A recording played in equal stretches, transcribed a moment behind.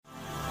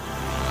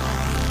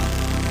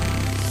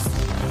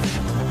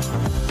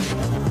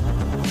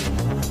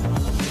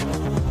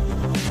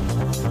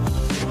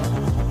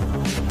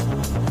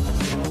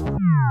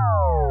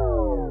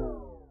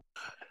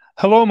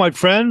Hello, my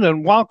friend,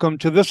 and welcome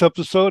to this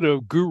episode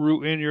of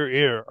Guru in Your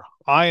Ear.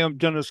 I am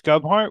Dennis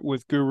Gebhart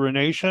with Guru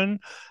Nation,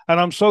 and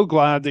I'm so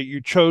glad that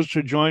you chose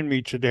to join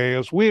me today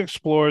as we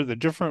explore the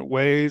different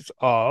ways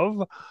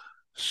of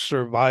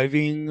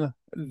surviving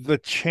the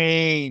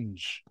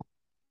change.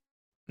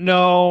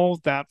 No,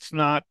 that's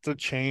not the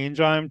change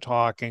I'm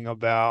talking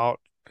about.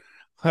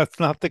 That's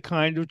not the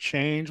kind of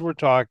change we're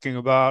talking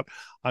about.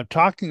 I'm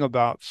talking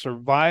about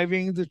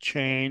surviving the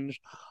change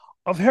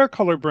of hair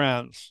color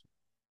brands.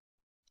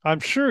 I'm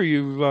sure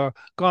you've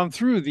gone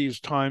through these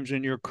times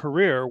in your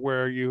career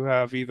where you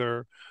have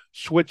either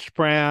switched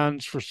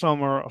brands for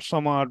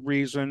some odd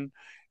reason,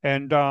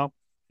 and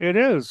it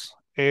is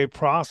a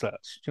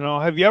process.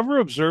 Have you ever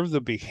observed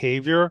the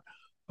behavior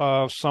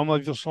of some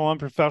of the salon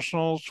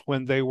professionals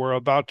when they were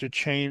about to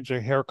change a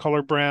hair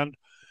color brand,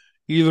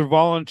 either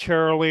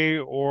voluntarily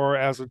or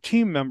as a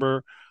team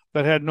member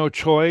that had no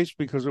choice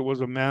because it was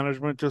a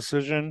management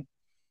decision?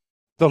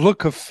 The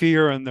look of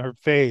fear in their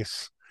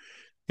face,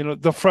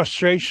 the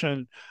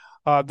frustration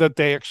that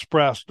they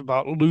expressed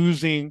about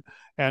losing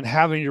and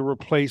having to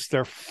replace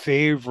their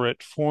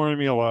favorite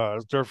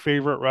formulas, their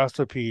favorite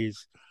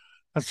recipes,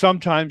 and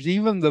sometimes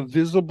even the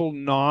visible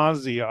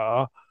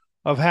nausea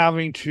of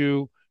having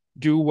to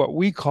do what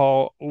we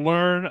call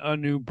learn a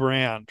new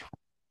brand.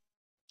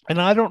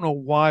 And I don't know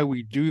why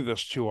we do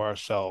this to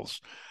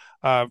ourselves.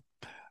 Uh,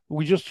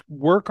 we just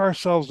work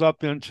ourselves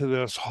up into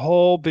this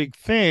whole big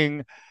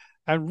thing.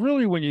 And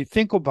really, when you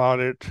think about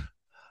it,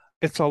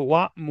 it's a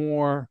lot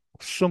more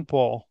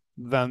simple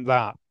than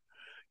that.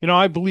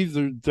 I believe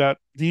that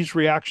these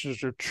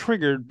reactions are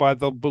triggered by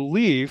the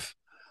belief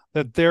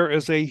that there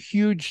is a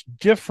huge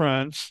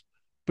difference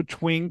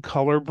between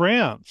color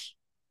brands.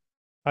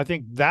 I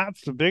think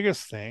that's the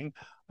biggest thing.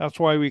 That's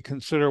why we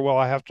consider, well,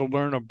 I have to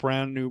learn a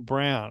brand new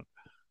brand.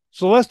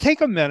 So let's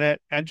take a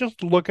minute and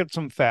just look at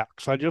some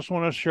facts. I just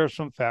want to share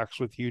some facts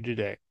with you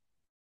today.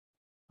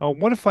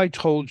 What if I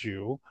told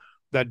you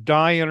that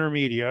dye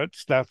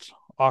intermediates, that's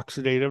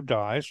oxidative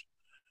dyes,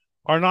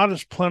 are not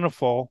as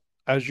plentiful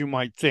as you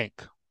might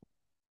think?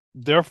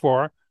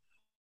 Therefore,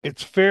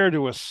 it's fair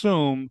to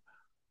assume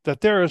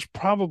that there is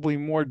probably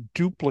more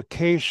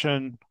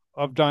duplication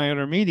of dye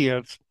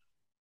intermediates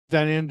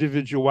than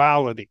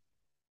individuality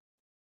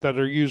that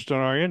are used in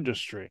our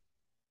industry.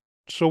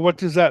 So, what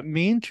does that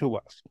mean to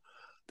us?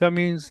 That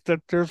means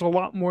that there's a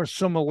lot more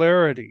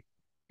similarity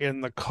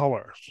in the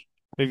colors.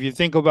 If you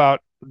think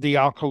about the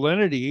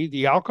alkalinity,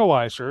 the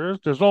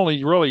alkalizers, there's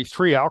only really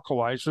three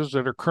alkalizers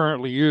that are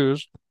currently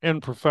used in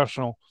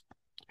professional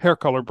hair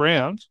color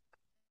brands.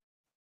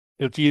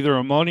 It's either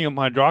ammonium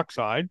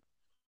hydroxide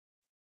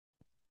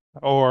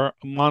or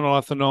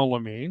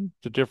monoethanolamine.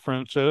 The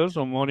difference is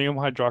ammonium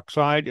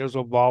hydroxide is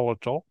a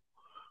volatile,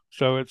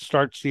 so it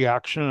starts the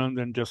action and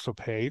then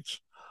dissipates.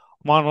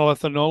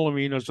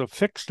 Monoethanolamine is a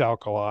fixed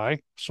alkali,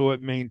 so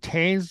it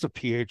maintains the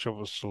pH of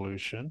a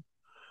solution.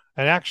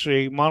 And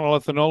actually,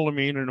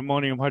 monoethanolamine and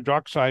ammonium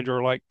hydroxide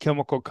are like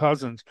chemical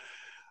cousins.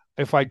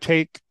 If I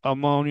take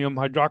ammonium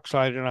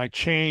hydroxide and I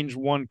change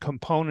one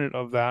component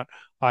of that,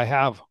 I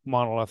have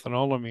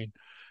monoethanolamine.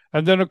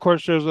 And then, of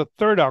course, there's a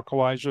third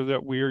alkalizer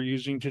that we are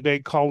using today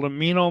called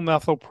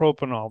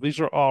aminomethylpropanol.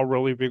 These are all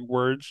really big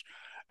words,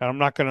 and I'm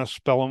not going to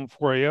spell them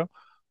for you,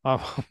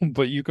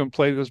 but you can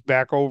play this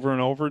back over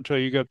and over until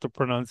you get the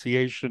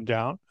pronunciation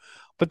down.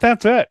 But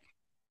that's it.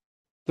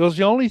 Those are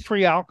the only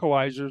three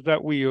alkalizers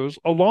that we use,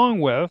 along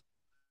with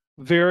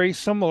very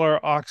similar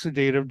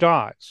oxidative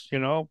dyes,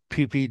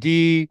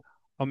 PPD,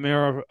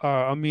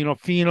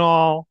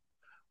 aminophenol,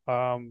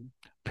 um,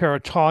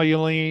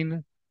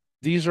 paratoluene.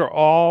 These are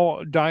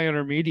all dye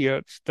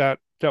intermediates that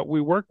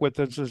we work with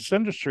in this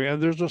industry,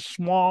 and there's a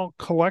small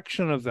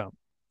collection of them.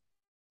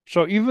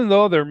 So even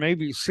though there may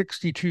be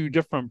 62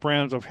 different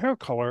brands of hair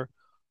color,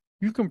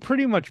 you can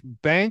pretty much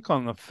bank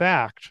on the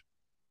fact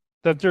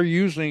that they're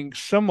using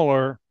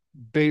similar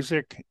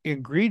basic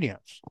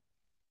ingredients.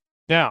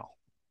 Now,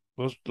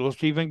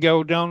 let's even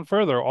go down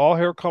further. All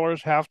hair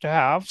colors have to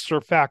have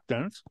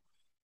surfactants,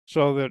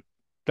 so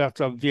that's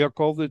a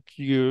vehicle that's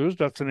used.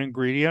 That's an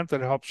ingredient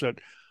that helps it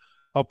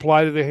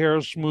apply to the hair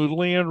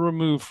smoothly and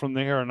remove from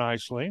the hair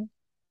nicely.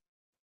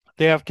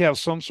 They have to have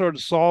some sort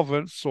of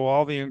solvent so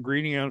all the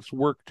ingredients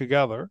work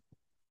together.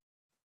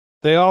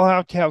 They all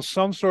have to have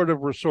some sort of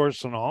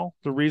resorcinol.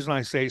 The reason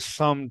I say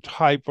some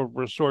type of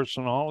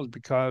resorcinol is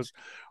because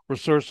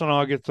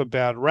resorcinol gets a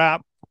bad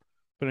rap,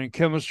 but in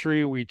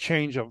chemistry, we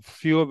change a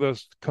few of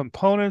the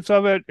components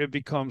of it. It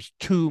becomes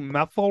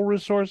 2-methyl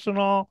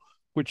resorcinol,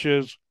 which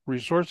is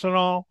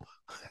resorcinol,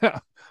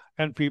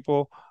 and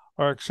people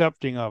are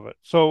accepting of it.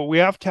 So we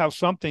have to have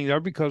something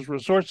there because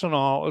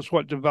resorcinol is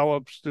what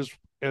develops this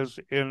as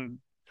in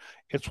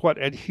it's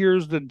what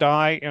adheres the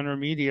dye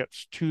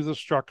intermediates to the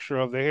structure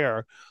of the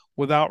hair.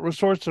 Without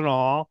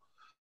resorcinol,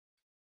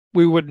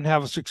 we wouldn't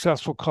have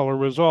successful color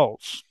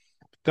results.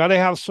 Got to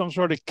have some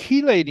sort of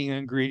chelating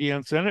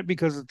ingredients in it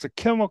because it's a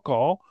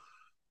chemical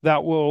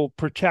that will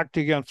protect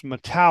against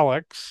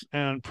metallics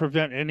and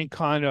prevent any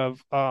kind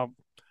of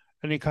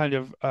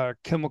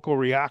chemical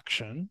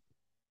reaction.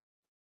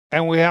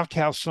 and we have to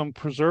have some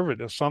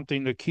preservative,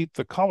 something to keep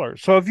the color.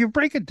 So if you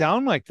break it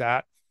down like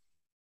that,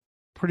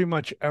 pretty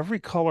much every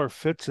color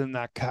fits in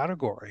that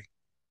category.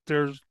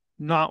 There's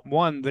not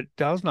one that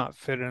does not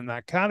fit in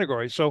that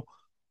category. So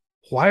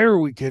why are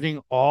we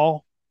getting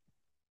all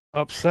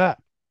upset?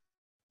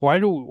 Why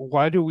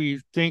do we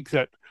think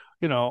that,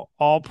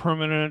 all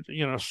permanent,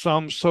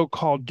 some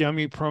so-called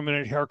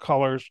demi-permanent hair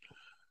colors,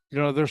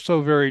 they're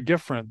so very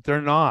different.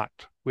 They're not.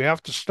 We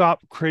have to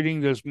stop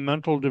creating these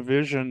mental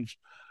divisions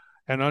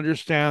and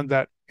understand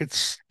that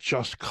it's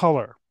just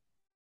color.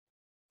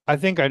 I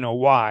think I know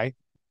why.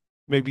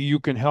 Maybe you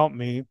can help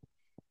me.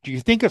 Do you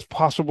think it's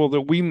possible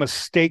that we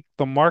mistake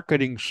the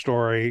marketing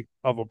story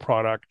of a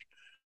product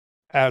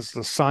as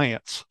the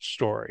science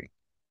story?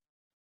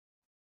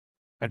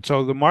 And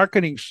so the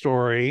marketing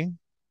story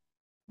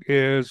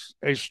is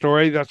a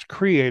story that's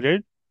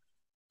created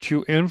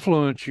to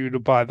influence you to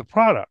buy the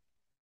product.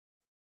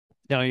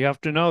 Now you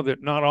have to know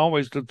that not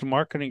always does the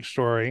marketing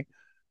story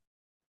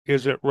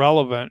is it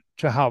relevant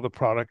to how the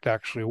product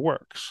actually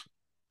works.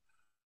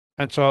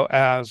 And so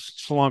as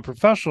salon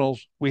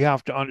professionals, we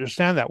have to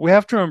understand that. We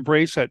have to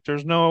embrace it.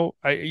 There's no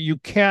you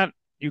can't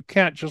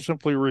just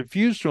simply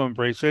refuse to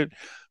embrace it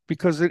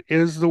because it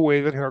is the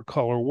way that hair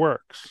color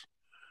works.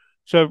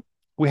 So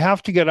we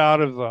have to get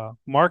out of the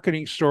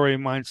marketing story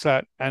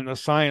mindset and the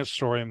science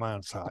story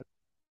mindset.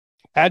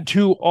 Add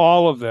to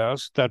all of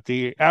this that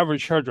the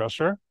average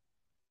hairdresser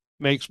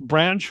makes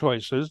brand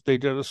choices. They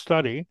did a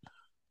study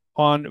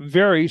on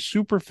very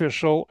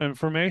superficial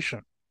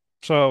information.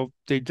 So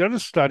they did a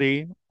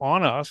study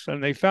on us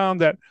and they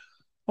found that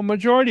a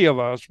majority of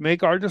us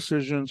make our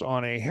decisions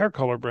on a hair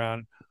color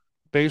brand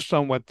based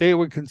on what they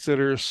would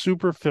consider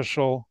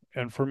superficial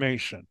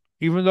information.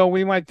 Even though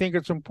we might think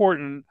it's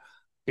important,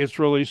 it's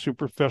really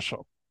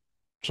superficial.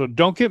 So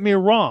don't get me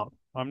wrong.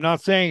 I'm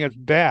not saying it's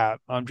bad.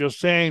 I'm just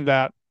saying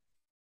that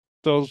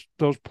those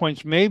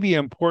points may be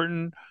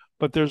important,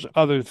 but there's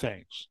other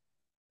things.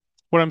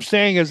 What I'm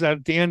saying is that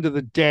at the end of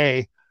the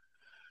day,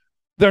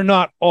 they're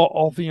not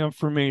all the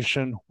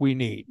information we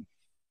need.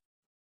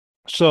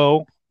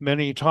 So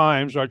many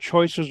times our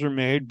choices are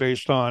made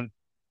based on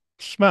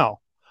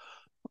smell.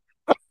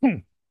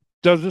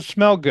 Does it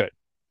smell good?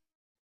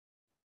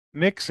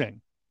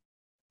 Mixing.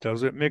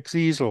 Does it mix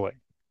easily?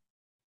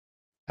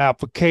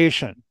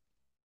 Application.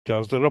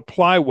 Does it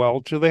apply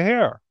well to the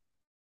hair?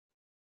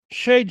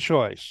 Shade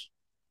choice.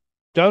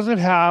 Does it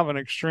have an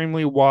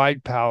extremely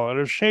wide palette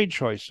of shade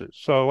choices?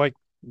 So, like,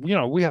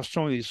 we have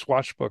some of these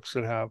swatch books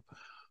that have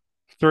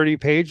 30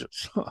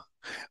 pages.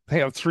 They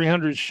have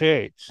 300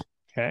 shades.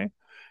 Okay.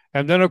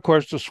 And then, of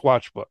course, the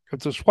swatch book. If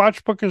the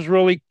swatch book is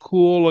really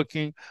cool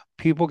looking,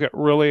 people get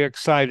really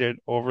excited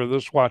over the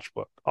swatch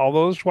book.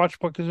 Although the swatch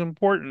book is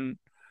important,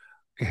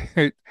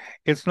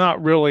 it's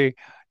not really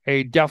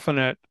a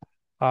definite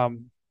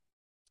um,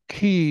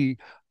 key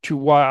to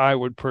why I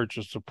would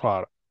purchase the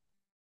product.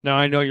 Now,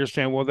 I know you're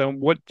saying, well, then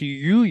what do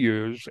you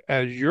use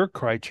as your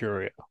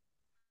criteria?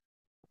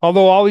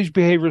 Although all these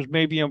behaviors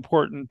may be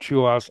important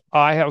to us,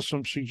 I have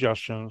some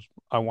suggestions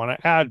I want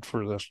to add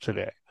for this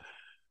today.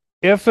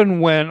 If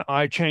and when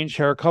I change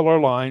hair color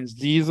lines,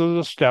 these are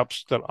the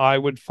steps that I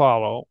would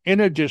follow in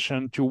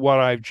addition to what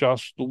I've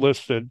just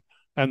listed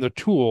and the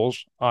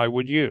tools I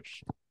would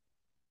use.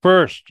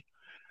 First,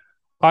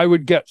 I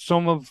would get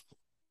some of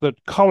the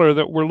color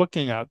that we're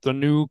looking at, the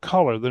new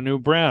color, the new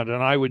brand,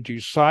 and I would do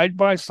side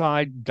by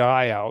side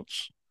dye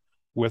outs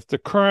with the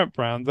current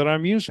brand that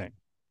I'm using.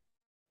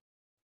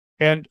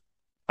 And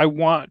I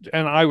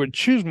would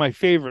choose my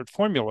favorite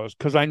formulas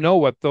because I know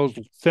what those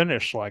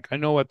finish like. I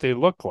know what they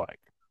look like.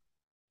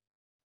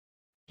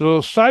 So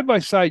those side by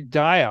side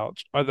dye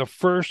outs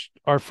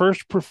are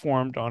first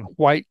performed on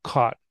white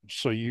cotton.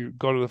 So you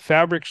go to the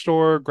fabric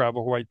store, grab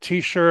a white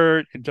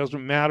t-shirt, it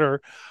doesn't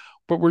matter,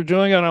 but we're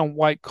doing it on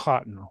white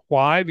cotton.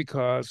 Why?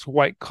 Because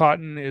white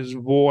cotton is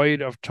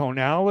void of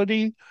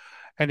tonality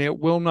and it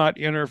will not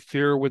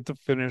interfere with the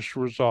finished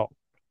result.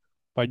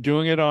 By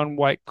doing it on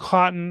white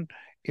cotton,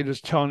 it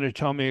is tell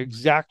me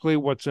exactly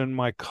what's in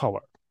my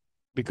color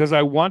because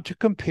I want to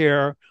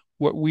compare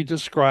what we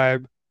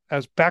describe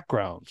as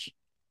backgrounds.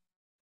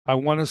 I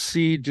want to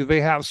see, do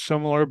they have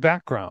similar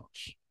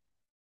backgrounds?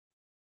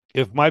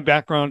 If my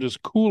background is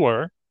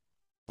cooler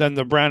than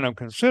the brand I'm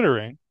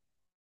considering,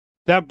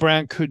 that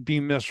brand could be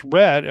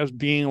misread as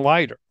being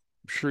lighter.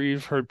 I'm sure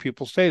you've heard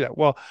people say that.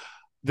 Well,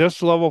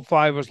 this level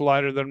 5 is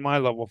lighter than my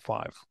level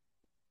 5.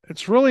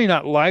 It's really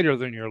not lighter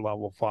than your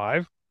level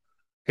 5.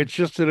 It's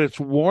just that it's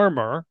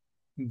warmer.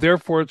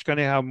 Therefore, it's going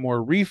to have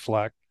more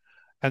reflect.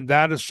 And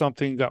that is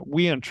something that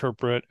we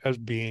interpret as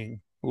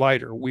being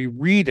lighter. We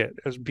read it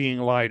as being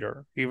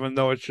lighter, even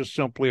though it's just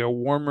simply a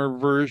warmer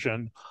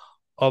version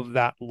of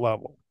that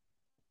level.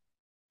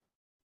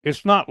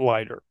 It's not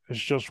lighter, it's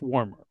just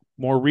warmer.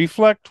 More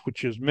reflect,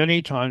 which is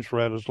many times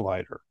read as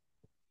lighter.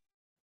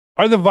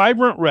 Are the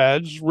vibrant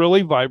reds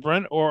really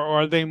vibrant or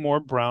are they more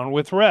brown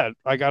with red?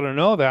 I got to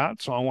know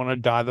that, so I want to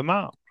dye them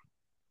out.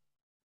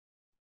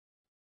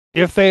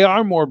 If they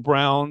are more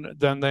brown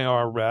than they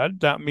are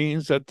red, that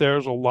means that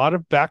there's a lot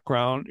of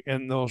background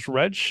in those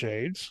red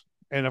shades.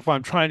 And if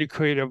I'm trying to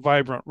create a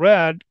vibrant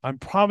red, I'm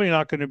probably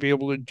not going to be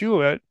able to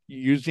do it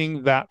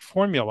using that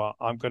formula.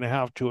 I'm going to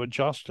have to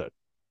adjust it.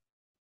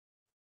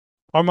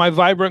 Are my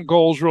vibrant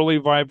golds really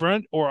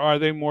vibrant, or are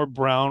they more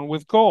brown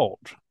with gold?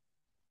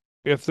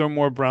 If they're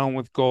more brown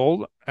with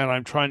gold and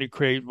I'm trying to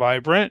create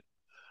vibrant,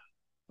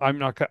 I'm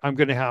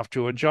going to have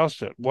to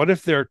adjust it. What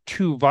if they're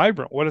too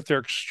vibrant? What if they're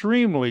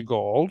extremely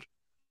gold?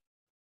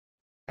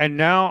 And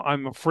now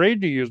I'm afraid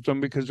to use them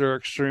because they're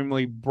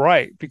extremely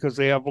bright because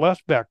they have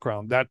less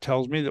background. That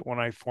tells me that when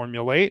I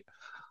formulate,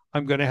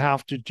 I'm going to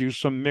have to do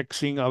some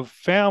mixing of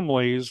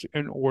families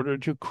in order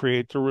to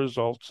create the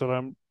results that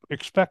I'm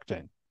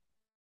expecting.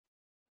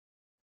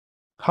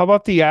 How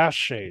about the ash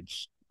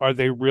shades? Are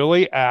they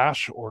really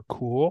ash or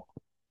cool?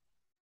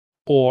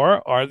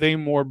 Or are they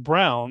more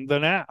brown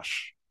than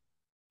ash?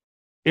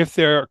 If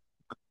there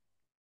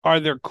are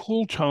there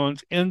cool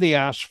tones in the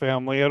ash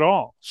family at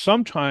all?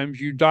 Sometimes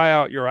you dye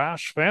out your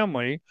ash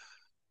family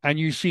and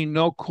you see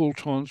no cool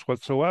tones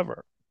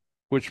whatsoever,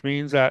 which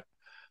means that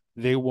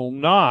they will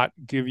not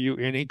give you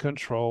any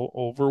control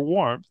over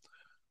warmth.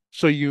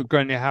 So you're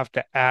going to have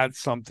to add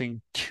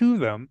something to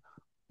them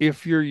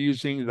if you're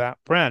using that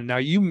brand. Now,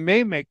 you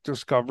may make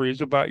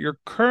discoveries about your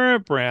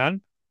current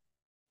brand.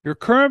 Your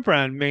current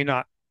brand may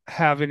not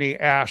have any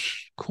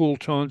ash cool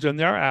tones in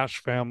their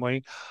ash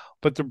family,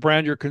 but the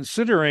brand you're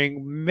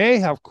considering may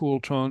have cool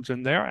tones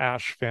in their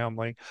ash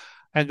family.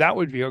 And that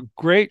would be a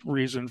great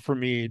reason for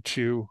me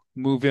to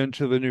move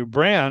into the new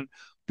brand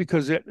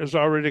because it is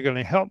already going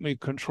to help me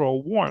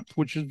control warmth,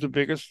 which is the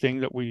biggest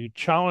thing that we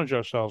challenge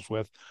ourselves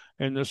with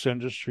in this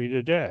industry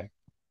today.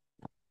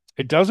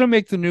 It doesn't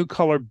make the new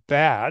color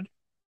bad.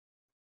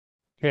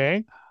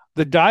 Okay.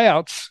 The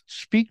dieouts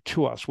speak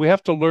to us. We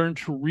have to learn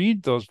to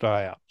read those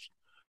dieouts.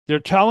 They're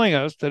telling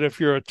us that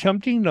if you're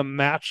attempting to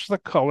match the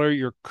color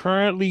you're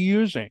currently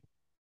using,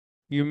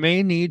 you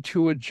may need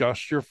to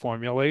adjust your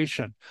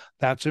formulation.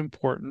 That's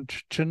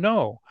important to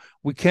know.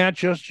 We can't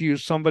just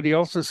use somebody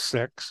else's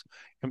six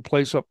in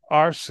place of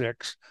our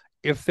six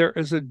if there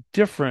is a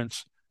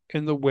difference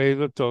in the way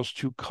that those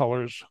two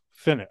colors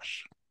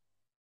finish.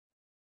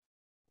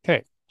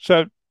 Okay,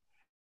 so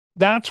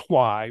that's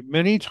why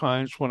many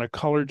times when a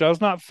color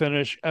does not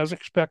finish as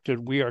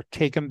expected, we are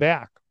taken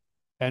back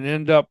and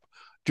end up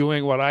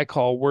doing what I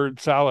call word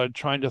salad,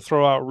 trying to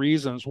throw out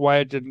reasons why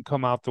it didn't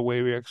come out the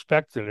way we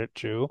expected it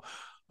to,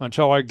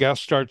 until our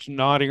guest starts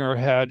nodding her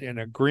head in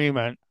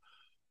agreement,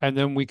 and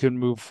then we can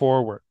move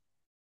forward.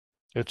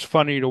 It's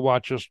funny to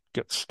watch us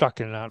get stuck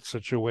in that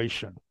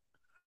situation.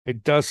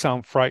 It does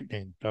sound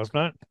frightening, doesn't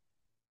it?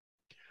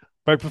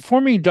 By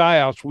performing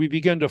dieouts, we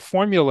begin to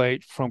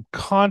formulate from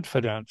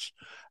confidence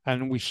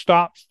and we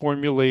stop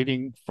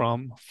formulating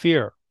from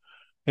fear.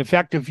 In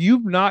fact, if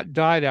you've not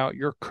dyed out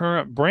your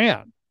current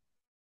brand,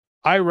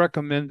 I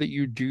recommend that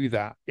you do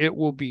that. It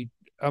will be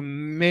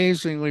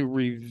amazingly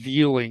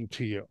revealing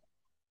to you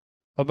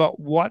about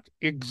what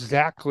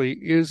exactly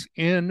is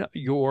in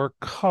your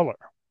color.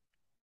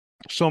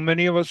 So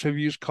many of us have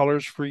used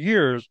colors for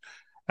years,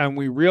 and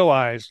we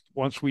realize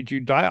once we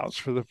do dieouts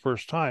for the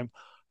first time,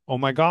 oh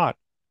my God,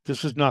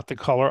 this is not the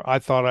color I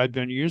thought I'd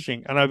been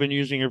using, and I've been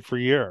using it for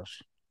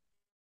years.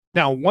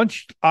 Now,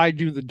 once I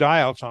do the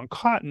dieouts on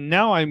cotton,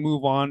 now I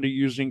move on to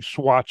using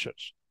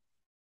swatches.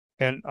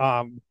 And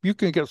you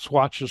can get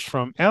swatches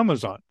from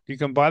Amazon. You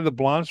can buy the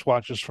blonde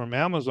swatches from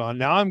Amazon.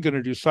 Now I'm going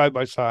to do side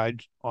by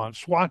side on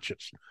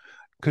swatches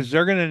because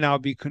they're going to now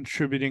be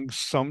contributing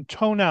some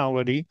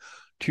tonality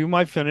to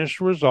my finished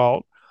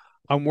result.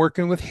 I'm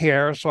working with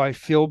hair, so I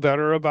feel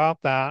better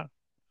about that.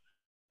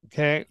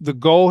 Okay. The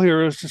goal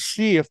here is to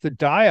see if the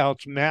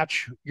dieouts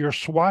match your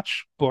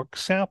swatch book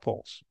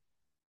samples.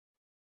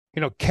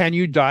 Can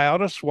you dye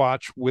out a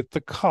swatch with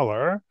the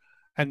color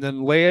and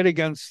then lay it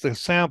against the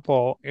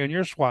sample in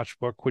your swatch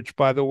book, which,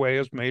 by the way,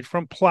 is made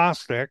from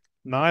plastic,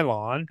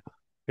 nylon.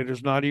 It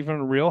is not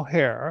even real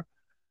hair.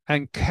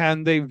 And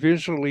can they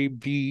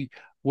visually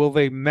will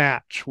they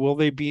match? Will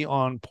they be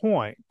on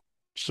point?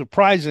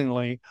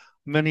 Surprisingly,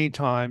 many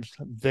times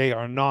they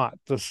are not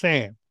the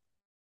same,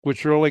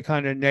 which really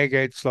kind of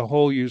negates the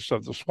whole use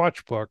of the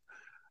swatch book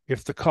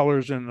if the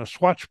colors in the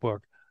swatch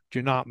book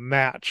do not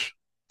match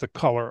the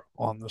color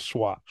on the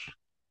swatch.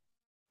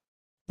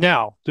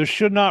 Now, this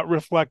should not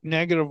reflect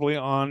negatively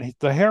on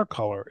the hair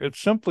color. It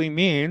simply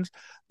means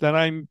that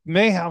I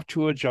may have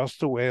to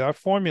adjust the way I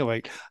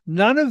formulate.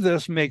 None of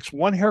this makes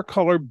one hair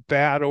color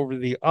bad over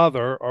the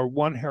other or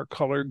one hair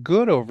color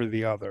good over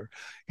the other.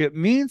 It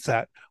means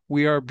that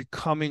we are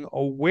becoming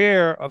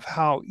aware of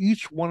how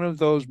each one of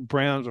those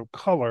brands of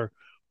color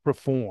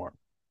perform.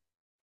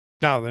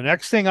 Now, the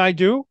next thing I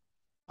do,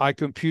 I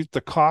compute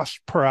the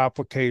cost per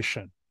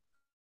application.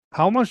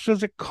 How much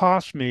does it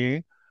cost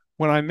me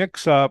when I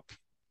mix up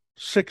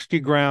 60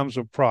 grams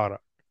of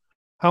product?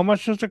 How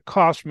much does it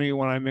cost me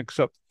when I mix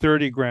up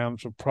 30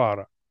 grams of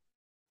product?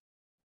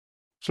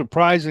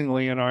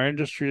 Surprisingly, in our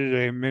industry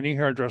today, many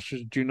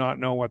hairdressers do not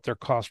know what their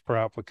cost per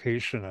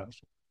application is.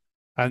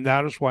 And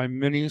that is why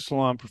many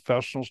salon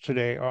professionals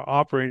today are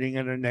operating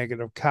in a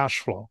negative cash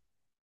flow.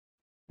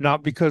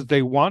 Not because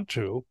they want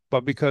to,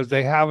 but because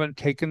they haven't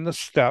taken the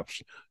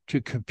steps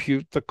to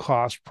compute the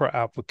cost per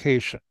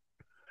application.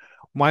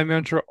 My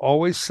mentor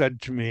always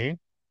said to me,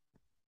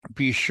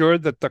 be sure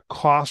that the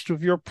cost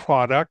of your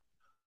product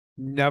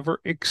never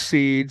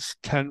exceeds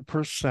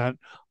 10%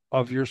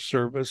 of your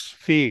service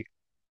fee.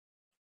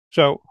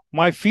 So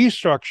my fee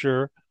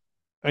structure,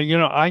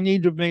 I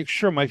need to make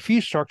sure my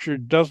fee structure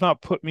does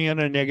not put me in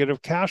a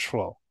negative cash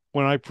flow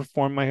when I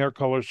perform my hair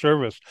color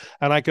service.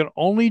 And I can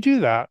only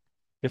do that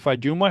if I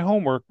do my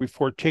homework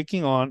before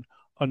taking on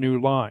a new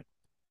line.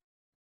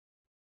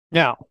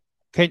 Now,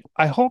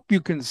 I hope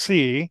you can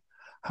see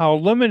how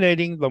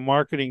eliminating the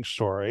marketing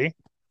story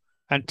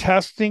and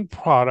testing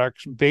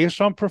products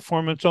based on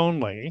performance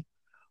only,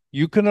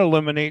 you can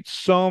eliminate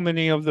so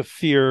many of the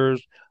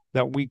fears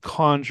that we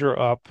conjure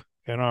up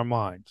in our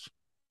minds.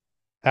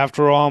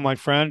 After all, my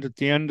friend, at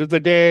the end of the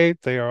day,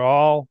 they are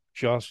all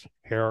just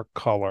hair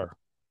color.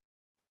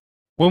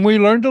 When we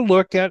learn to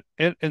look at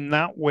it in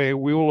that way,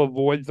 we will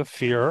avoid the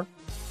fear.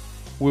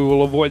 We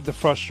will avoid the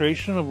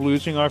frustration of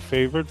losing our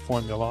favorite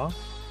formula.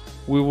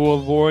 We will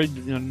avoid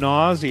the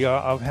nausea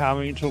of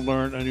having to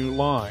learn a new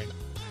line.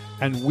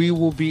 And we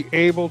will be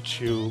able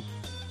to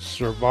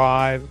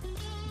survive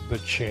the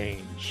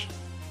change.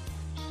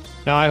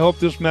 Now, I hope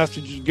this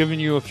message has given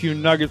you a few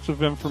nuggets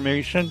of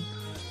information,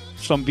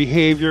 some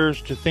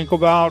behaviors to think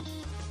about,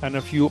 and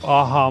a few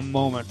aha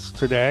moments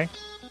today.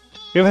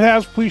 If it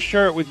has, please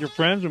share it with your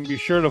friends and be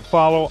sure to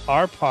follow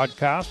our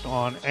podcast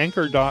on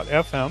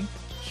Anchor.fm,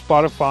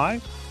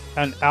 Spotify,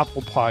 and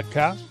Apple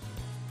Podcasts.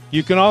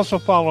 You can also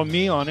follow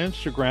me on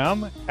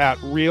Instagram at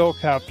Real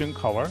Captain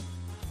Color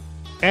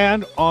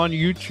and on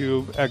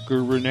YouTube at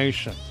Guru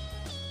Nation.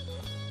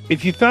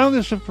 If you found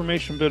this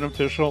information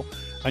beneficial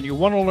and you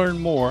want to learn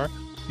more,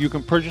 you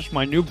can purchase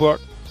my new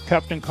book,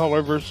 Captain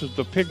Color versus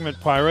the Pigment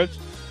Pirates,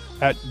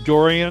 at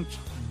Dorrance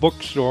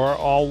Bookstore,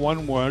 all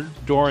one word,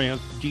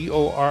 Dorrance,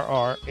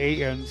 Dorrance,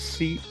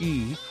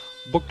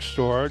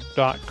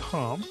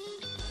 bookstore.com.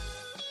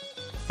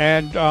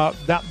 And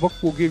that book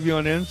will give you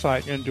an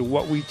insight into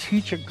what we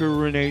teach at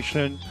Guru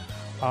Nation,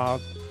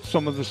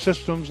 some of the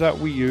systems that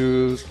we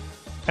use,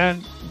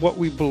 and what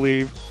we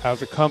believe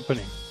as a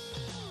company.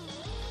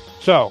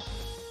 So,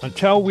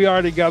 until we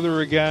are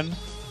together again,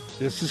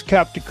 this is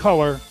Captain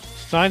Color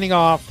signing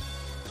off.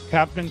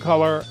 Captain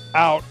Color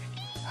out.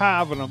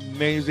 Have an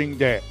amazing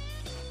day.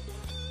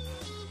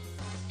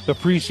 The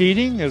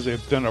preceding has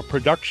been a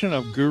production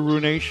of Guru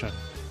Nation,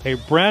 a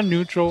brand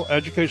neutral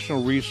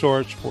educational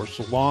resource for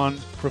salon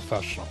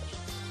professionals.